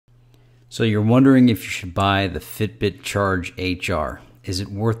So you're wondering if you should buy the Fitbit Charge HR. Is it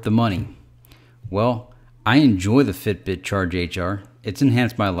worth the money? Well, I enjoy the Fitbit Charge HR. It's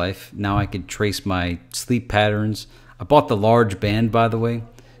enhanced my life. Now I could trace my sleep patterns. I bought the large band, by the way,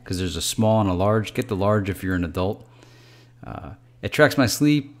 because there's a small and a large. Get the large if you're an adult. It tracks my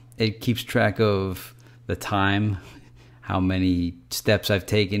sleep. It keeps track of the time, how many steps I've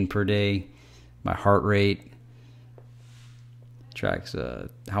taken per day, my heart rate. Tracks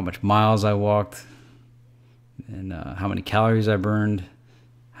how much miles I walked, and how many calories I burned,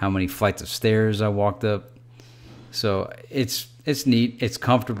 how many flights of stairs I walked up. So it's neat, it's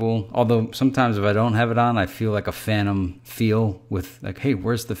comfortable. Although sometimes if I don't have it on, I feel like a phantom feel with like, hey,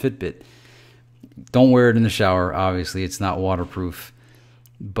 where's the Fitbit? Don't wear it in the shower. Obviously, it's not waterproof,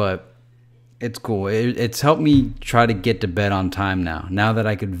 but it's cool. It's helped me try to get to bed on time now. Now that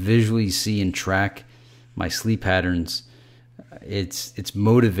I could visually see and track my sleep patterns, it's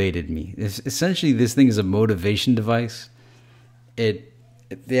motivated me. Essentially, this thing is a motivation device. What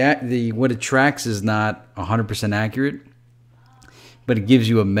it tracks is not 100% accurate, but it gives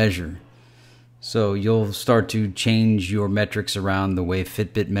you a measure. So you'll start to change your metrics around the way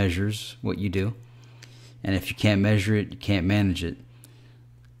Fitbit measures what you do. And if you can't measure it, you can't manage it.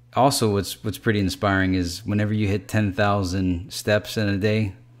 Also, what's pretty inspiring is whenever you hit 10,000 steps in a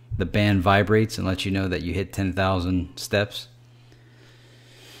day, the band vibrates and lets you know that you hit 10,000 steps.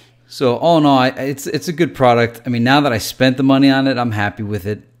 So all in all, it's a good product. I mean, now that I spent the money on it, I'm happy with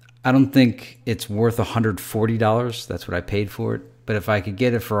it. I don't think it's worth $140. That's what I paid for it. But if I could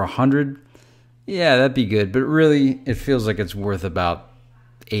get it for $100, yeah, that'd be good. But really, it feels like it's worth about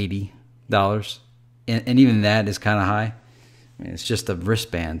 $80. And even that is kind of high. I mean, it's just a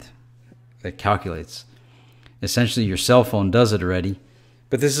wristband that calculates. Essentially, your cell phone does it already.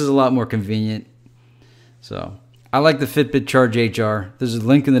 But this is a lot more convenient. So I like the Fitbit Charge HR. There's a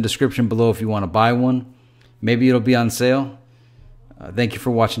link in the description below if you want to buy one. Maybe it'll be on sale. Thank you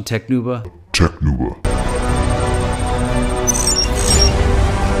for watching Technuba.